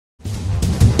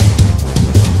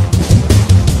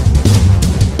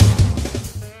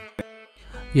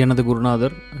எனது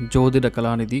குருநாதர் ஜோதிட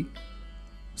கலாநிதி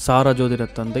சாரா ஜோதிட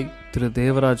தந்தை திரு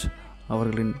தேவராஜ்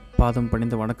அவர்களின் பாதம்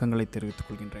பணிந்த வணக்கங்களை தெரிவித்துக்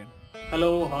கொள்கின்றேன். ஹலோ,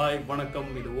 ஹாய், வணக்கம்.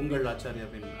 இது உங்கள்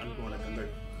ஆச்சாரியாவின் அன்பு வணக்கங்கள்.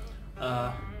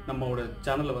 நம்மளோட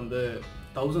சேனலில்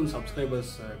 1000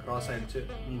 சப்ஸ்கிரைபர்ஸ் கிராஸ் ஆகிடுச்சு.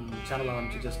 சேனல்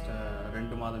ஆரம்பிச்சு ஜஸ்ட்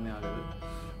 2 மாதமே ஆகுது.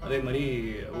 அதே மாதிரி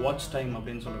வாட்ச் டைம்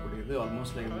அப்படின்னு சொல்லக்கூடியது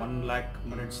ஆல்மோஸ்ட் லைக் 1 lakh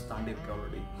minutes தாண்டி இருக்கு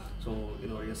ஆல்ரெடி. ஸோ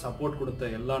இதோடைய சப்போர்ட் கொடுத்த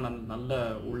எல்லா நல்ல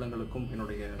உள்ளங்களுக்கும்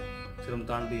என்னுடைய சிரம்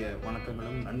தாண்டிய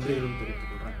வணக்கங்களும் நன்றிகளும் தெரிவித்துக்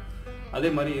கொள்கிறேன். அதே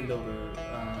மாதிரி இந்த ஒரு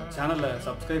சேனலை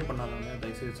சப்ஸ்கிரைப் பண்ணாதவங்க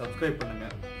தயவுசெய்து சப்ஸ்கிரைப்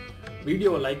பண்ணுங்கள்,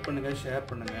 வீடியோவை லைக் பண்ணுங்கள், ஷேர்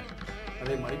பண்ணுங்கள்,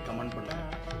 அதே மாதிரி கமெண்ட் பண்ணுங்கள்.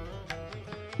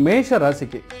 மேஷ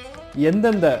ராசிக்கு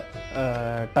எந்தெந்த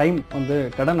டைம்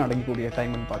கடன் அடையக்கூடிய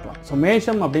டைம்னு பார்க்கலாம். ஸோ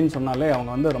மேஷம் அப்படின்னு சொன்னாலே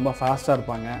அவங்க ரொம்ப ஃபாஸ்ட்டாக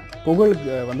இருப்பாங்க,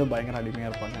 புகழுக்கு பயங்கர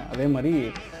அடிமையாக இருப்பாங்க. அதே மாதிரி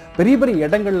பெரிய பெரிய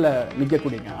இடங்களில்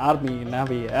நிற்கக்கூடியங்க, ஆர்மி,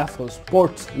 நேவி, ஏர்ஃபோர்ஸ்,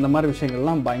 ஸ்போர்ட்ஸ், இந்த மாதிரி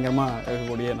விஷயங்கள்லாம் பயங்கரமாக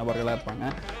இருக்கக்கூடிய நபர்களாக இருப்பாங்க.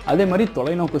 அதே மாதிரி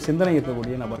தொலைநோக்கு சிந்தனை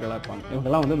இருக்கக்கூடிய நபர்களாக இருப்பாங்க.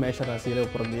 இவங்கெல்லாம் மேஷ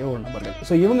ராசியில் பிறந்திய ஒரு நபர்கள்.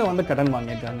 ஸோ இவங்க கடன்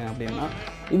வாங்கியிருக்காங்க அப்படின்னா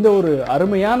இந்த ஒரு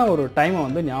அருமையான ஒரு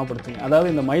டைமை ஞாபகப்படுத்துங்க. அதாவது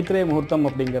இந்த மைத்ரேய முகூர்த்தம்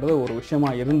அப்படிங்கிறது ஒரு விஷயமா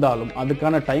இருந்தாலும்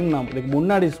அதுக்கான டைம் நான் இதுக்கு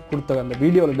முன்னாடி கொடுத்த அந்த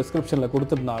வீடியோவில் டிஸ்கிரிப்ஷனில்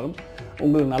கொடுத்துருந்தாலும்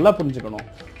உங்களுக்கு நல்லா புரிஞ்சுக்கணும்.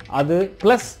 அது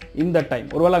ப்ளஸ் இந்த டைம்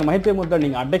ஒருவேளை மைத்ரேய முகூர்த்தம்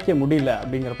நீங்கள் அடைக்க முடியல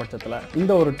அப்படிங்கிற பட்சத்தில்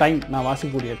இந்த ஒரு டைம் நான்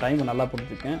வாசிக்கக்கூடிய டைம் நல்லா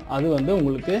புரிஞ்சுக்கேன். அது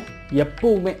உங்களுக்கு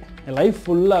எப்போவுமே லைஃப்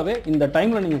ஃபுல்லாகவே இந்த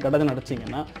டைமில் நீங்கள் கடன்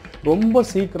அடைச்சிங்கன்னா ரொம்ப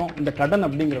சீக்கிரம் இந்த கடன்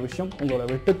அப்படிங்கிற விஷயம் உங்களை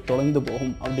விட்டு தொலைந்து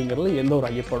போகும் அப்படிங்கிறது எந்த ஒரு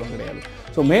ஐயப்பாடும் கிடையாது.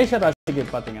 ஸோ மேஷ ராசிக்கு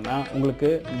பார்த்தீங்கன்னா உங்களுக்கு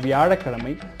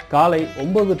வியாழக்கிழமை காலை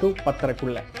 9 to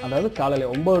 10:30, அதாவது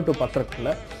காலையில் 9 to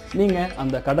 10:30 நீங்கள்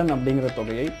அந்த கடன் அப்படிங்கிற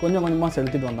தொகையை கொஞ்சம் கொஞ்சமாக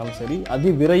செலுத்திட்டு வந்தாலும் சரி, அதி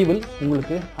விரைவில்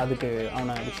உங்களுக்கு அதுக்கு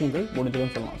ஆன விஷயங்கள்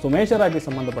முடிஞ்சுன்னு சொல்லலாம். ஸோ மேஷராசி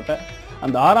சம்மந்தப்பட்ட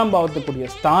அந்த 6ஆம் பாவத்துக்குரிய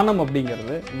ஸ்தானம்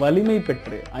அப்படிங்கிறது வலிமை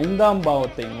பெற்று 5ஆம்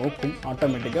பாவத்தை நோக்கும்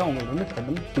ஆட்டோமேட்டிக்காக உங்களுக்கு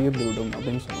கடன் தீர்ந்து விடும்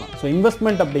அப்படின்னு சொல்லலாம். ஸோ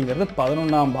இன்வெஸ்ட்மெண்ட் அப்படிங்கிறது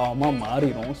 11ஆம் பாவமாக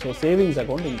மாறிடும். ஸோ சேவிங்ஸ்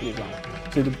அக்கௌண்ட் இன்க்ரீஸ் ஆகும்.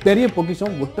 ஸோ இது பெரிய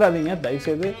பொக்கிஷம், விட்டுறாதீங்க.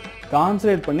 தயவுசெய்து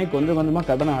கான்சன்ட்ரேட் பண்ணி கொஞ்சம் கொஞ்சமாக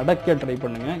கடனை அடக்க ட்ரை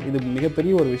பண்ணுங்கள். இது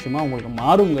மிகப்பெரிய ஒரு விஷயமா உங்களுக்கு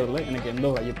மாறுங்கிறதுல எனக்கு எந்த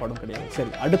ஒரு ஐயப்பாடும் கிடையாது.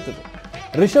 சரி, அடுத்தது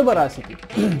ரிஷப ராசிக்கு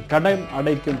கடன்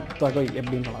அடைக்கும் தொகை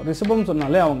எப்படின்னு சொல்லலாம். ரிஷபம்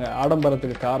சொன்னாலே அவங்க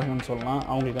ஆடம்பரத்துக்கு காரணம்னு சொல்லலாம்.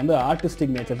 அவங்களுக்கு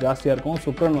ஆர்டிஸ்டிக் நேச்சர் ஜாஸ்தியாக இருக்கும்.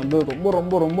 சுக்கிரன் ரொம்ப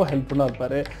ரொம்ப ரொம்ப ஹெல்ப்ஃபுல்லாக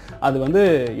இருப்பார். அது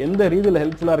எந்த ரீதியில்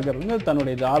ஹெல்ப்ஃபுல்லாக இருக்கிறது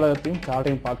தன்னுடைய ஜாதகத்தையும்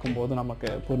சார்ட்டையும் பார்க்கும்போது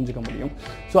நமக்கு புரிஞ்சுக்க முடியும்.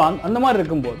 ஸோ அந்த மாதிரி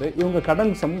இருக்கும்போது இவங்க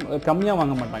கடன் கம்மியாக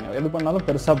வாங்க மாட்டாங்க, எது பண்ணாலும்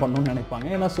பெருசாக பண்ணணும்னு நினைப்பாங்க.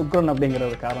 ஏன்னா சுக்கிரன் அப்படிங்கிற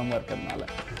ஒரு காரணமாக இருக்கிறதுனால.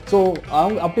 ஸோ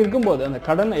அவங்க அப்படி இருக்கும்போது அந்த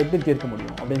கடனை எப்படி தீர்க்க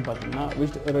முடியும் அப்படின்னு பார்த்தீங்கன்னா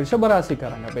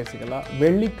ரிஷபராசிக்காரங்க பேசிக்கலாம்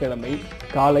வெள்ளிக்கிழமை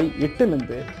காலை 8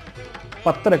 to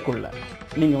 10:30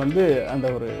 நீங்கள் அந்த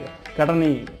ஒரு கடனை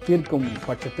தீர்க்கும்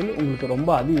பட்சத்தில் உங்களுக்கு ரொம்ப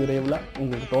அதி விரைவில்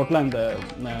உங்களுக்கு டோட்டலாக இந்த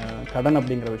கடன்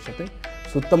அப்படிங்கிற விஷயத்தை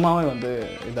சுத்தமாகவே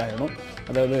இதாகிடும்,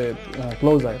 அதாவது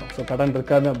க்ளோஸ் ஆகிடும். ஸோ கடன்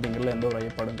இருக்காது அப்படிங்கிறதுல எந்த ஒரு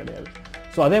ஐயப்பாடும் கிடையாது.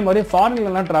 ஸோ அதே மாதிரி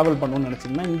ஃபாரின்லாம் ட்ராவல் பண்ணணும்னு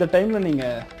நினச்சிங்கன்னா இந்த டைமில்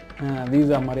நீங்கள்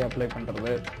வீசா மாதிரி அப்ளை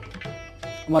பண்ணுறது,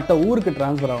 மற்ற ஊருக்கு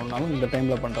ட்ரான்ஸ்ஃபர் ஆகணும்னாலும் இந்த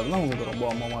டைமில் பண்ணுறதுலாம் உங்களுக்கு ரொம்ப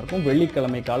அமமாக இருக்கும்.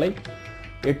 வெள்ளிக்கிழமை காலை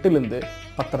 8 to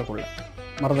 10:30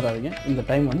 மறந்துடாதீங்க. இந்த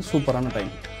டைம் சூப்பரான டைம்.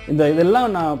 இதெல்லாம்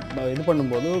நான் இது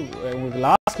பண்ணும்போது உங்களுக்கு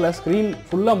லாஸ்ட்டில் ஸ்க்ரீன்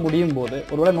ஃபுல்லாக முடியும் போது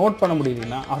ஒருவேளை நோட் பண்ண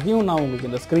முடியலன்னா அதையும் நான் உங்களுக்கு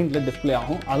இந்த ஸ்க்ரீனில் டிஸ்பிளே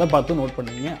ஆகும், அதை பார்த்து நோட்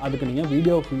பண்ணுவீங்க. அதுக்கு நீங்கள்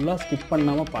வீடியோ ஃபுல்லாக ஸ்கிப்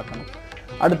பண்ணாமல் பார்க்கணும்.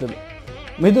 அடுத்தது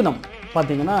மிதுனம்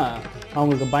பார்த்தீங்கன்னா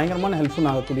அவங்களுக்கு பயங்கரமான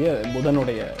ஹெல்ப்ஃபுல் ஆகக்கூடிய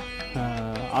புதனுடைய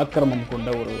ஆக்கிரமம் கொண்ட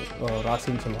ஒரு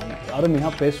ராசின்னு சொல்லுவாங்க.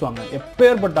 அருமையாக பேசுவாங்க,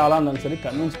 எப்பேற்பட்ட ஆளாக இருந்தாலும் சரி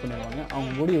கன்வின்ஸ் பண்ணிடுவாங்க.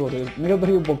 அவங்க கூட ஒரு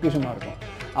மிகப்பெரிய பொக்கிஷமாக இருக்கும்.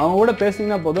 அவங்க கூட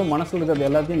பேசிங்கன்னா போதும் மனசில் இருக்கிறது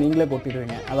எல்லாத்தையும் நீங்களே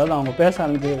கொட்டிடுவீங்க. அதாவது அவங்க பேச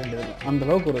ஆரம்பிக்கவே வேண்டியது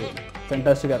அந்தளவுக்கு ஒரு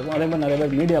ஃபென்டாஸ்டிக்காக இருக்கும். அதே மாதிரி நிறைய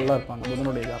பேர் மீடியாவெலாம் இருப்பாங்க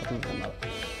புதனுடைய காலத்தில் சொன்னார்.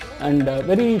 And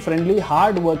very friendly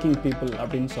hard working people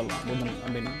அப்படின்னு சொல்லலாம் புதன்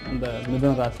அப்படின்னு அந்த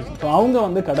மிதுன ராசி. ஸோ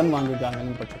அவங்க கடன்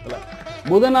வாங்கியிருக்காங்கன்னு பட்சத்தில்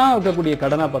புதனாக இருக்கக்கூடிய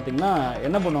கடனாக பார்த்திங்கன்னா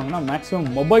என்ன பண்ணுவாங்கன்னா மேக்ஸிமம்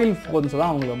மொபைல் ஃபோன்ஸ்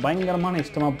தான் அவங்களுக்கு பயங்கரமான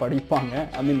இஷ்டமாக படிப்பாங்க.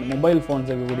 மொபைல் ஃபோன்ஸ்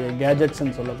இருக்கக்கூடிய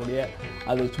கேஜெட்ஸ்ன்னு சொல்லக்கூடிய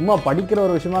அது சும்மா படிக்கிற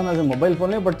ஒரு விஷயமா இருந்தால் மொபைல்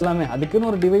ஃபோன்லேயே படிக்கலாமே, அதுக்குன்னு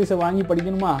ஒரு டிவைஸை வாங்கி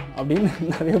படிக்கணுமா அப்படின்னு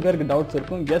நிறைய பேருக்கு டவுட்ஸ்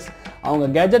இருக்கும். எஸ், அவங்க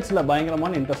கேஜெட்ஸில்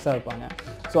பயங்கரமான இன்ட்ரெஸ்ட்டாக இருப்பாங்க.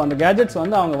 ஸோ அந்த கேஜெட்ஸ்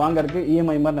அவங்க வாங்குறதுக்கு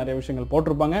இஎம்ஐ மாதிரி நிறைய விஷயங்கள்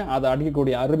போட்டிருப்பாங்க. அதை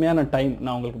அடிக்கக்கூடிய அருமையான டைம்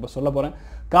நான் உங்களுக்கு இப்போ சொல்ல போகிறேன்.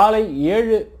 காலை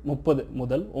 7:30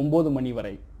 முதல் 9 மணி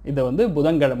வரை இதை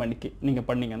புதன்கிழமை அன்னைக்கு நீங்கள்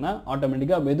பண்ணிங்கன்னா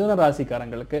ஆட்டோமேட்டிக்காக மிதுன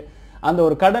ராசிக்காரங்களுக்கு அந்த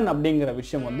ஒரு கடன் அப்படிங்கிற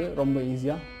விஷயம் ரொம்ப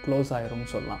ஈஸியாக க்ளோஸ்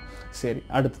ஆயிரும்னு சொல்லலாம். சரி,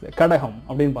 அடுத்தது கடகம்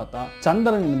அப்படின்னு பார்த்தா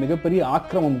சந்திரன் மிகப்பெரிய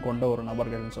ஆக்கிரமம் கொண்ட ஒரு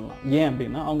நபர்கள்னு சொல்லலாம். ஏன்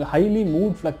அப்படின்னா அவங்க ஹைலி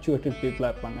மூட் ஃப்ளக்சுவேட்டட்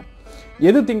பீப்புளாக இருப்பாங்க.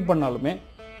 எது திங்க் பண்ணாலுமே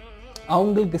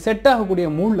அவங்களுக்கு செட் ஆகக்கூடிய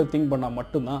மூடில் திங்க் பண்ணால்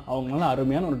மட்டும்தான் அவங்களால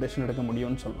அருமையான ஒரு டெசிஷன் எடுக்க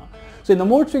முடியும்னு சொல்லலாம். ஸோ இந்த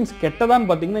மூட் ஸ்விங்ஸ் கெட்டதான்னு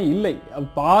பார்த்தீங்கன்னா இல்லை,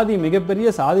 பாதி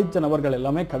மிகப்பெரிய சாதித்த நபர்கள்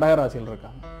எல்லாமே கடகராசியில்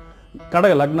இருக்காங்க.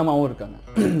 கடக லக்னமாகவும் இருக்காங்க.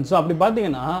 ஸோ அப்படி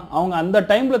பார்த்தீங்கன்னா அவங்க அந்த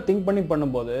டைமில் திங்க் பண்ணி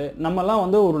பண்ணும்போது நம்மலாம்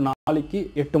வந்து ஒரு நாளைக்கு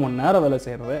 8 மணி நேரம் வேலை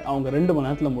செய்கிறது அவங்க 2 மணி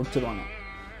நேரத்தில் முடிச்சிருவாங்க.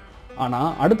 ஆனால்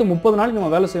அடுத்த 30 நாளைக்கு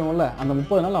நம்ம வேலை செய்வோம்ல, அந்த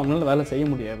 30 நாள் அவங்களால வேலை செய்ய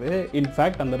முடியாது.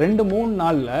 இன்ஃபேக்ட் அந்த 2-3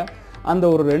 நாளில் அந்த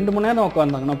ஒரு 2 மணி நேரம்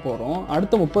உட்காந்தாங்கன்னா போகிறோம்,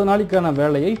 அடுத்த 30 நாளைக்கான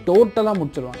வேலையை டோட்டலாக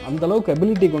முடிச்சிருவாங்க. அந்தளவுக்கு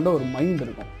எபிலிட்டி கொண்ட ஒரு மைண்ட்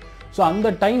இருக்கும். ஸோ அந்த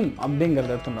டைம்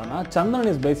அப்படிங்கிறத எடுத்துட்டோம்னா சந்திரன்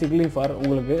இஸ் பேசிக்கலி ஃபார்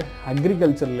உங்களுக்கு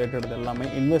அக்ரிகல்ச்சர் ரிலேட்டட் எல்லாமே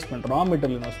இன்வெஸ்ட்மெண்ட், ரா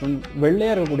மெட்டீரியல் இன்வெஸ்ட்மெண்ட்,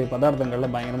 வெள்ளையாக இருக்கக்கூடிய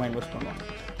பதார்த்தங்களில் பயங்கரமாக இன்வெஸ்ட் பண்ணுவாங்க.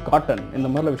 காட்டன் இந்த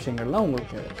மாதிரிலாம் விஷயங்கள்லாம்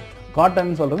உங்களுக்கு,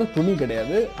 காட்டன் சொல்கிறது துணி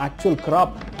கிடையாது, ஆக்சுவல்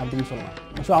கிராப் அப்படின்னு சொல்லலாம்.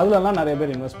 ஸோ அதிலலாம் நிறைய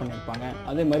பேர் இன்வெஸ்ட் பண்ணியிருப்பாங்க.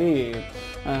 அதே மாதிரி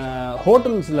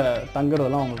ஹோட்டல்ஸில்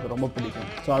தங்குறதெல்லாம் அவங்களுக்கு ரொம்ப பிடிக்கும்.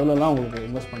 ஸோ அதிலலாம் அவங்களுக்கு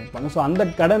இன்வெஸ்ட் பண்ணியிருப்பாங்க. ஸோ அந்த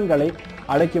கடன்களை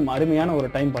அடைக்கும் அருமையான ஒரு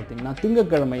டைம் பார்த்திங்கன்னா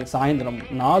திங்கட்கிழமை சாயந்தரம்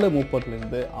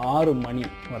 4:30 6 மணி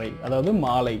வரை, அதாவது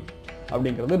மாலை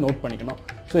அப்படிங்கிறது நோட் பண்ணிக்கணும்.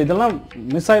 ஸோ இதெல்லாம்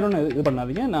மிஸ் ஆயிடும்னு இது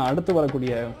பண்ணாதீங்க. நான் அடுத்து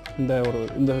வரக்கூடிய இந்த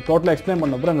டோட்டலாக எக்ஸ்பிளைன்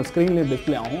பண்ணப்போ அந்த ஸ்க்ரீன்லேயே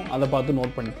டிஸ்பிளே ஆகும், அதை பார்த்து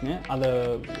நோட் பண்ணிக்கங்க.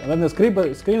 அதாவது இந்த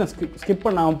ஸ்க்ரீனை ஸ்கிப்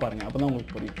பண்ணாமல் பாருங்கள், அப்போ தான்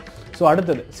உங்களுக்கு புரியும். ஸோ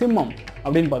அடுத்தது சிம்மம்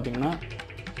அப்படின்னு பார்த்தீங்கன்னா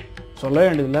சொல்ல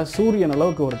வேண்டியதில்லை, சூரியன்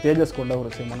அளவுக்கு ஒரு தேஜஸ் கொண்ட ஒரு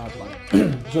சிம்மனாக இருப்பாங்க.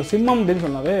 ஸோ சிம்மம் அப்படின்னு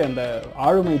சொன்னாவே அந்த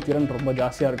ஆளுமை திறன் ரொம்ப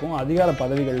ஜாஸ்தியாக இருக்கும். அதிகார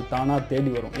பதவிகள் தானாக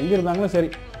தேடி வரும். எங்கே இருந்தாங்களும் சரி,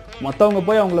 மற்றவங்க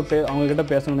போய் அவங்கக்கிட்ட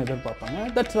பேசணும்னு எதிர்பார்ப்பாங்க.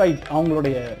 தட்ஸ் ரைட்,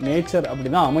 அவங்களுடைய நேச்சர் அப்படி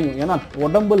தான் அமையும். ஏன்னா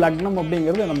உடம்பு லக்னம்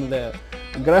அப்படிங்கிறது நம்ம இந்த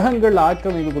கிரகங்கள்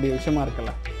ஆக்கிரமிக்கக்கூடிய விஷயமா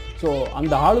இருக்குல்ல. ஸோ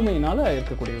அந்த ஆளுமையினால்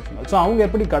இருக்கக்கூடிய விஷயங்கள். ஸோ அவங்க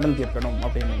எப்படி கடன் தீர்க்கணும்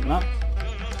அப்படின்னீங்கன்னா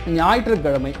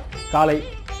ஞாயிற்றுக்கிழமை காலை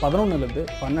 11 to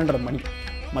 12:30 மணி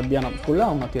மத்தியானம்குள்ளே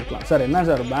அவங்க தீர்க்கலாம். சார் என்ன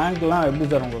சார் பேங்க்லாம் எப்படி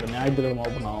சார் உங்களுக்கு ஞாயிற்றுக்கிழமை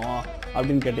ஓப்பன் ஆகும்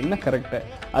அப்படின்னு கேட்டிங்கன்னா கரெக்டு.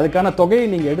 அதுக்கான தொகையை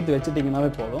நீங்கள் எடுத்து வச்சுட்டிங்கனாவே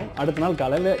போதும். அடுத்த நாள்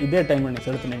காலையில் இதே டைமில் நீங்கள்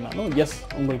செலுத்தினீங்கனாலும் எஸ்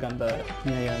உங்களுக்கு அந்த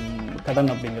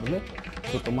கடன் அப்படிங்கிறது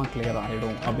சுத்தமாக கிளியர்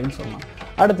ஆகிடும் அப்படின்னு சொல்லலாம்.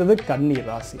 அடுத்தது கன்னி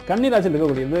ராசி. கன்னி ராசியில்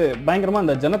இருக்கக்கூடியது பயங்கரமாக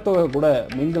அந்த ஜனத்தொகை கூட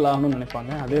மிங்கிள் ஆகணும்னு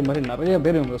நினைப்பாங்க. அதே மாதிரி நிறைய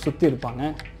பேர் இவங்க சுற்றி இருப்பாங்க.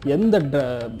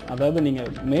 அதாவது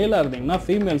நீங்கள் மேலாக இருந்தீங்கன்னா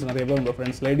ஃபீமேல்ஸ் நிறைய பேர் உங்கள்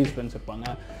ஃப்ரெண்ட்ஸ், லேடிஸ் ஃப்ரெண்ட்ஸ் இருப்பாங்க.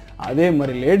 அதே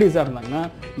மாதிரி லேடிஸாக இருந்தாங்கன்னா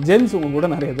ஜென்ஸ் உங்க கூட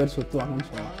நிறைய பேர் சுற்றுவாங்கன்னு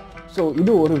சொல்லலாம். ஸோ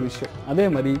இது ஒரு விஷயம். அதே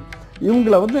மாதிரி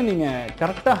இவங்கள வந்து நீங்கள்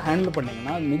கரெக்டாக ஹேண்டில்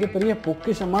பண்ணிங்கன்னா மிகப்பெரிய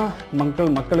பொக்கிஷமாக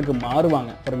மக்களுக்கு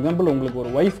மாறுவாங்க. ஃபார் எக்ஸாம்பிள் உங்களுக்கு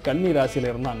ஒரு ஒய்ஃப் கன்னி ராசியில்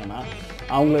இருந்தாங்கன்னா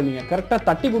அவங்கள நீங்கள் கரெக்டாக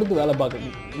தட்டி கொடுத்து வேலை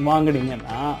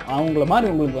வாங்கினீங்கன்னா அவங்கள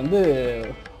மாதிரி உங்களுக்கு வந்து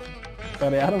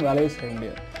வேறு யாரும் வேலையே செய்ய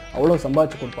முடியாது, அவ்வளோ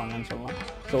சம்பாதிச்சு கொடுப்பாங்கன்னு சொல்லலாம்.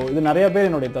 ஸோ இது நிறைய பேர்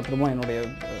என்னுடைய தத்துவமாக என்னுடைய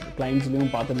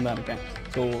கிளைண்ட்ஸ்லையும் பார்த்துட்டு தான் இருக்கேன்.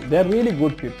 ஸோ தேர் ரியலி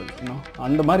குட் பீப்புள்.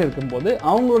 அந்த மாதிரி இருக்கும்போது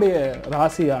அவங்களுடைய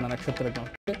ராசியான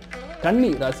நட்சத்திரங்களுக்கு கன்னி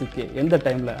ராசிக்கு எந்த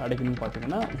டைமில் அடைக்கணும்னு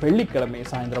பார்த்தீங்கன்னா வெள்ளிக்கிழமை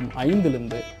சாயந்தரம் 5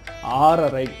 to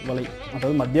 6:30 வரை,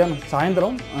 அதாவது மத்தியானம்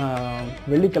சாயந்தரம்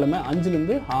வெள்ளிக்கிழமை 5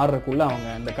 to 6:30 அவங்க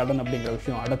இந்த கடன் அப்படிங்கிற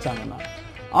விஷயம் அடைச்சாங்கன்னா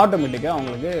ஆட்டோமேட்டிக்காக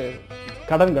அவங்களுக்கு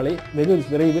கடன்களை வெகு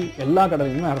விரைவில் எல்லா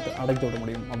கடனையுமே அடைத்து விட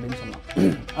முடியும் அப்படின்னு சொல்லலாம்.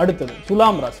 அடுத்தது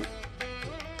துலாம் ராசி.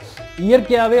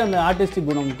 இயற்கையாகவே அந்த ஆர்டிஸ்டிக்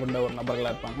குணம் கொண்ட ஒரு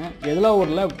நபர்களாக இருப்பாங்க. எதில்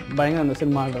ஊரில் பயங்கர அந்த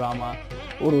சினிமா, ட்ராமா,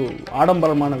 ஒரு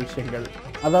ஆடம்பரமான விஷயங்கள்,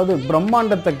 அதாவது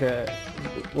பிரம்மாண்டத்துக்கு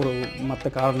ஒரு மற்ற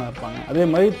காரணம் இருப்பாங்க. அதே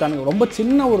மாதிரி தனக்கு ரொம்ப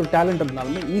சின்ன ஒரு டேலண்ட்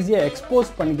இருந்தாலுமே ஈஸியாக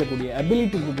எக்ஸ்போஸ் பண்ணிக்கக்கூடிய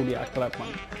அபிலிட்டி இருக்கக்கூடிய ஆட்களாக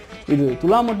இருப்பாங்க. இது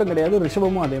துலா மட்டும் கிடையாது,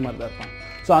 ரிஷபமும் அதே மாதிரி தான் இருப்பாங்க.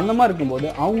 ஸோ அந்த மாதிரி இருக்கும்போது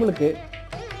அவங்களுக்கு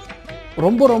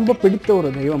ரொம்ப ரொம்ப பிடித்த ஒரு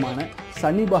தெய்வமான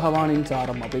சனி பகவானின்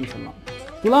சாரம் அப்படின்னு சொல்லலாம்.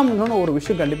 துலாம்னு ஒரு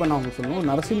விஷயம் கண்டிப்பாக நான் உங்களுக்கு சொல்லணும்.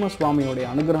 நரசிம்ம சுவாமியோடைய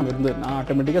அனுகிரகம் இருந்ததுன்னா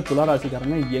ஆட்டோமேட்டிக்காக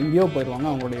துளாராசிக்காரங்க எங்கேயோ போயிடுவாங்க.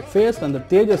 அவங்களுடைய ஃபேஸ் அந்த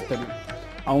தேஜஸ் தெரியும்.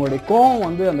 அவங்களுடைய கோவம்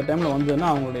வந்து அந்த டைமில் வந்ததுன்னா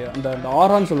அவங்களுடைய அந்த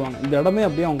ஆரான்னு சொல்லுவாங்க, இந்த இடமே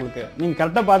அப்படியே அவங்களுக்கு நீங்கள்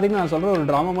கரெக்டாக பார்த்தீங்கன்னா நான் சொல்கிற ஒரு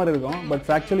ட்ராமா மாதிரி இருக்கும். பட்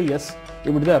ஆக்சுவலி எஸ்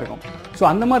இப்படி தான் இருக்கும். ஸோ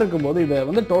அந்த மாதிரி இருக்கும்போது இதை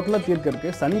வந்து டோட்டலாக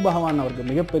தீர்க்கறதுக்கு சனி பகவான் அவருக்கு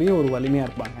மிகப்பெரிய ஒரு வலிமையாக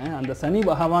இருப்பாங்க. அந்த சனி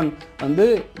பகவான் வந்து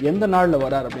எந்த நாளில்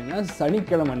வரார் அப்படின்னா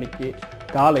சனிக்கிழமை அன்னைக்கு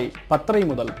காலை 10:30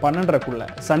 முதல் 12:30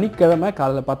 சனிக்கிழமை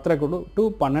காலையில் 10:30 to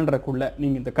 12:30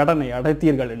 நீங்கள் இந்த கடனை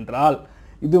அடைத்தீர்கள் என்றால்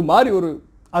இது மாதிரி ஒரு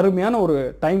அருமையான ஒரு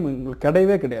டைம் உங்களுக்கு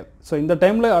கிடையவே கிடையாது. ஸோ இந்த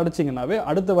டைமில் அடைச்சிங்கன்னாவே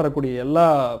அடுத்து வரக்கூடிய எல்லா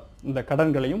இந்த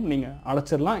கடன்களையும் நீங்கள்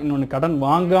அடைச்சிடலாம். இன்னொன்று கடன்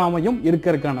வாங்காமையும்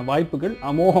இருக்கிறதுக்கான வாய்ப்புகள்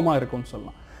அமோகமாக இருக்கும்னு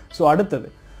சொல்லலாம். ஸோ அடுத்தது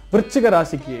விருச்சிக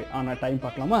ராசிக்கு ஆன டைம்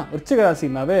பார்க்கலாமா? விருச்சிக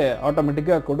ராசினாவே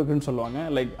ஆட்டோமேட்டிக்காக கொடுக்குன்னு சொல்லுவாங்க.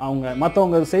 லைக் அவங்க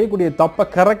மற்றவங்க செய்யக்கூடிய தப்பை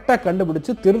கரெக்டாக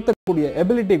கண்டுபிடிச்சு திருத்தக்கூடிய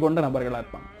எபிலிட்டி கொண்ட நபர்களாக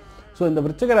இருப்பாங்க. ஸோ இந்த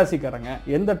விருச்சிக ராசிக்காரங்க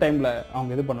எந்த டைமில்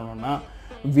அவங்க இது பண்ணணும்னா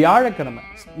வியாழக்கிழமை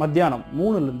மத்தியானம்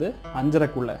 3 to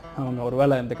 5:30 அவங்க ஒரு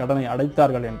வேளை இந்த கடனை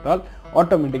அடைத்தார்கள் என்றால்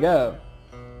ஆட்டோமேட்டிக்காக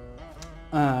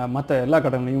மற்ற எல்லா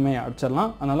கடனையுமே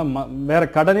அடைச்சிடலாம். அதனால் வேறு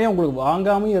கடனே உங்களுக்கு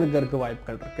வாங்காமல் இருக்கிறதுக்கு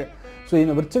வாய்ப்புகள் இருக்குது. ஸோ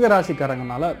இந்த விருச்சிக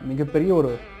ராசிக்காரங்கனால மிகப்பெரிய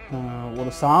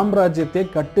ஒரு சாம்ராஜ்யத்தை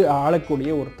கட்டு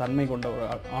ஆளக்கூடிய ஒரு தன்மை கொண்ட ஒரு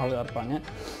ஆளாக இருப்பாங்க.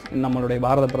 நம்மளுடைய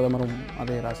பாரத பிரதமரும்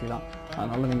அதே ராசி தான்.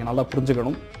 அதனால் நீங்கள் நல்லா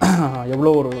புரிஞ்சுக்கணும்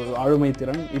எவ்வளோ ஒரு ஆளுமை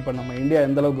திறன். இப்போ நம்ம இந்தியா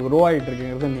எந்தளவுக்கு க்ரோ ஆகிட்டு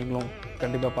இருக்குங்கிறது நீங்களும்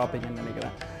கண்டிப்பாக பார்ப்பீங்கன்னு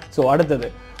நினைக்கிறேன். ஸோ அடுத்தது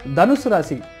தனுசு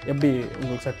ராசி எப்படி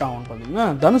உங்களுக்கு செட் ஆகும்னு பார்த்தீங்கன்னா,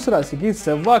 தனுசு ராசிக்கு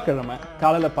செவ்வாய்க்கிழமை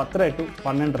காலையில் 10:30 to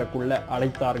 12:30க்குள்ளே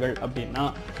அழைத்தார்கள் அப்படின்னா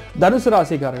தனுசு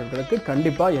ராசிக்காரர்களுக்கு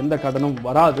கண்டிப்பாக எந்த கடனும்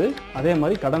வராது. அதே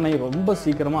மாதிரி கடனை ரொம்ப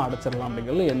சீக்கிரமாக அடைச்சிடலாம்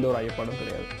அப்படிங்கிறது எந்த ஒரு ஐயப்பாடும்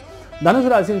கிடையாது. தனுசு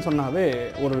ராசின்னு சொன்னாவே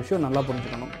ஒரு விஷயம் நல்லா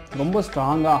புரிஞ்சுக்கணும், ரொம்ப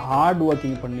ஸ்ட்ராங்காக ஹார்ட்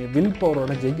ஒர்க்கிங் பண்ணி வில்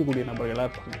பவரோட ஜெயிக்கக்கூடிய நபர்களாக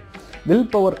இருப்பாங்க. வில்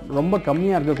பவர் ரொம்ப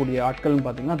கம்மியாக இருக்கக்கூடிய ஆட்கள்னு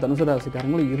பார்த்தீங்கன்னா தனுசு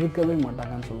ராசிக்காரங்களும் இருக்கவே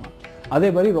மாட்டாங்கன்னு சொல்லலாம். அதே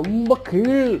மாதிரி ரொம்ப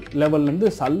கீழ் லெவல்லேருந்து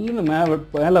சல்லுன்னு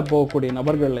மேலே போகக்கூடிய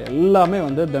நபர்கள் எல்லாமே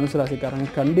வந்து தனுசு ராசிக்காரங்க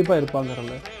கண்டிப்பாக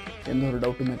இருப்பாங்கிறதுல எந்த ஒரு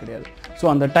டவுட்டுமே கிடையாது. ஸோ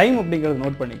அந்த டைம் அப்படிங்கிறத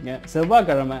நோட் பண்ணிக்கங்க.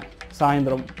 செவ்வாய்க்கிழமை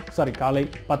சாயந்தரம் காலை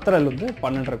 10:30லேருந்து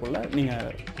 12:30க்குள்ளே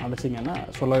நீங்கள் அடைச்சிங்கன்னா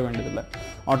சொல்லவே வேண்டியதில்லை,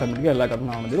 ஆட்டோமேட்டிக்காக எல்லா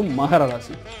கடனும் அடைஞ்சிடும். மகர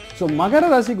ராசி. ஸோ மகர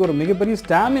ராசிக்கு ஒரு மிகப்பெரிய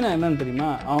ஸ்டாமினா என்னன்னு தெரியுமா,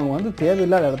 அவங்க வந்து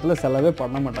தேவையில்லாத இடத்துல செலவே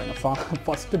பண்ண மாட்டாங்க.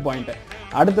 First point.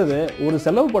 அடுத்தது, ஒரு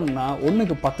செலவு பண்ணால்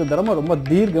 1க்கு 10 தடவை ரொம்ப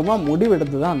தீர்க்கமாக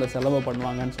முடிவெடுத்து தான் அந்த செலவை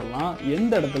பண்ணுவாங்கன்னு சொல்லலாம்.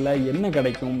 எந்த இடத்துல என்ன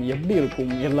கிடைக்கும், எப்படி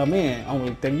இருக்கும் எல்லாமே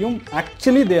அவங்களுக்கு தெரியும்.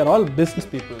 Actually there all business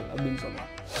people அப்படின்னு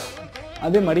சொல்லலாம்.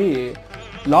 அதே மாதிரி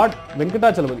லார்ட்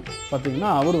வெங்கடாச்சலபதி பார்த்தீங்கன்னா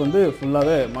அவர் வந்து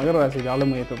ஃபுல்லாகவே மகர ராசிக்கு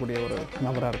ஆளுமை இருக்கக்கூடிய ஒரு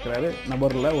நபராக இருக்கிறாரு,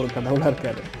 நபரில் ஒரு கடவுளாக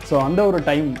இருக்கார். ஸோ அந்த ஒரு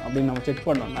டைம் அப்படின்னு நம்ம செக்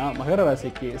பண்ணோம்னா மகர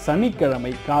ராசிக்கு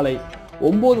சனிக்கிழமை காலை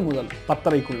 9 முதல்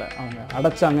 10:30க்குள்ளே அவங்க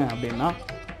அடைச்சாங்க அப்படின்னா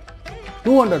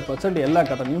 200% எல்லா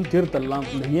கடனையும் தீர்த்தெல்லாம்,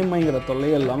 இந்த இஎம்ஐங்கிற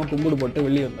தொல்லையே இல்லாமல் கும்பிடு போட்டு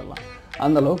வெளியே வந்துடலாம்.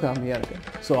 அந்த அளவுக்கு அருமையாக இருக்குது.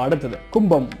 ஸோ அடுத்தது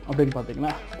கும்பம் அப்படின்னு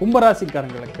பார்த்தீங்கன்னா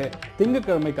கும்பராசிக்காரங்களுக்கு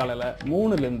திங்கட்கிழமை காலையில்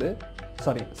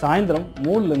சாயந்தரம்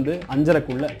 3லேருந்து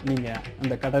 5:30க்குள்ளே நீங்கள்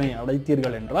அந்த கடனை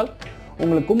அடைத்தீர்கள் என்றால்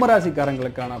உங்களுக்கு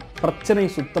கும்பராசிக்காரங்களுக்கான பிரச்சனை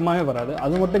சுத்தமாகவே வராது.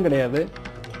 அது மட்டும் கிடையாது,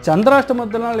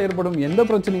 சந்திராஷ்டமத்தினால் ஏற்படும் எந்த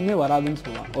பிரச்சனையுமே வராதுன்னு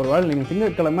சொல்லலாம். ஒருவேளை நீங்கள்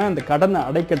திங்கட்கிழமை அந்த கடனை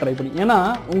அடைக்க ட்ரை பண்ணி, ஏன்னா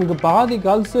உங்களுக்கு பாதி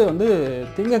கால்ஸு வந்து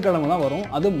திங்கட்கிழமை தான் வரும்,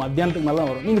 அது மத்தியானத்துக்கு மேலே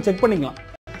தான் வரும். நீங்கள் செக் பண்ணிக்கலாம்.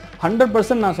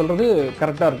 100% நான் சொல்கிறது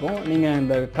கரெக்டாக இருக்கும். நீங்கள்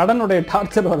இந்த கடனுடைய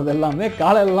டார்ச்சர் வர்றது எல்லாமே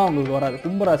காலையிலலாம் உங்களுக்கு வராது.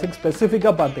 கும்பராசிக்கு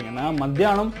ஸ்பெசிஃபிக்காக பார்த்தீங்கன்னா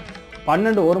மத்தியானம்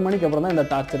 12-1 மணிக்கு அப்புறம் தான் இந்த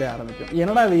டார்ச்சரே ஆரம்பிக்கும்.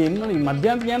 என்னடா இது என்ன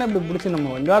மத்தியானத்துக்கு ஏன்னா இப்படி பிடிச்சி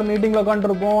நம்ம எங்கேயாவது மீட்டிங்கில்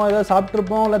உட்காந்துருப்போம், ஏதாவது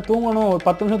சாப்பிட்ருப்போம், இல்லை தூங்கணும், ஒரு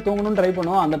 10 நிமிஷம் தூங்கணும்னு ட்ரை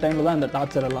பண்ணுவோம். அந்த டைமில் தான் இந்த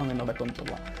டார்ச்சர் எல்லாமே நடக்கும்னு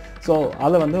சொல்லலாம். ஸோ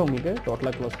அதை வந்து உங்களுக்கு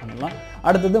டோட்டலாக க்ளோஸ் பண்ணலாம்.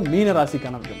 அடுத்தது மீன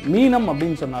ராசிக்கான விஷயம். மீனம்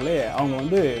அப்படின்னு சொன்னாலே அவங்க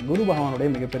வந்து குரு பகவானுடைய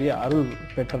மிகப்பெரிய அருள்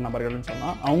பெற்ற நபர்கள்னு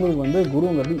சொன்னால் அவங்களுக்கு வந்து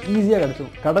குருங்கிறது ஈஸியாக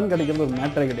கிடச்சிடும். கடன் கிடைக்கிறது ஒரு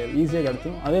மேட்டரே கிடையாது, ஈஸியாக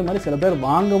கிடச்சிடும். அதே மாதிரி சில பேர்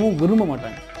வாங்கவும் விரும்ப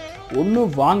மாட்டாங்க. ஒன்று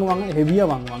வாங்குவாங்க,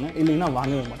 ஹெவியாக வாங்குவாங்க, இல்லைன்னா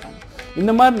வாங்கவே மாட்டாங்க.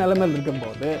 இந்த மாதிரி நிலைமையில்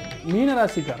இருக்கும்போது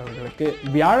மீனராசிக்காரர்களுக்கு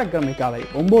வியாழக்கிழமை காலை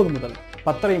 9 முதல்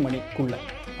 10:30 மணிக்குள்ளே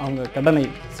அவங்க கடனை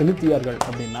செலுத்தியார்கள்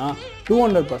அப்படின்னா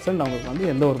 200% அவங்களுக்கு வந்து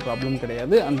எந்த ஒரு ப்ராப்ளமும்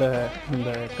கிடையாது.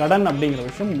 அந்த கடன் அப்படிங்கிற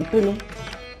விஷயம் முற்றிலும்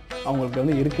அவங்களுக்கு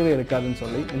வந்து இருக்கவே இருக்காதுன்னு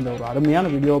சொல்லி இந்த ஒரு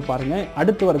அருமையான வீடியோவை பாருங்கள்.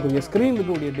 அடுத்து வரக்கூடிய ஸ்க்ரீன்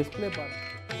இருக்கக்கூடிய டிஸ்பிளே பாருங்கள்.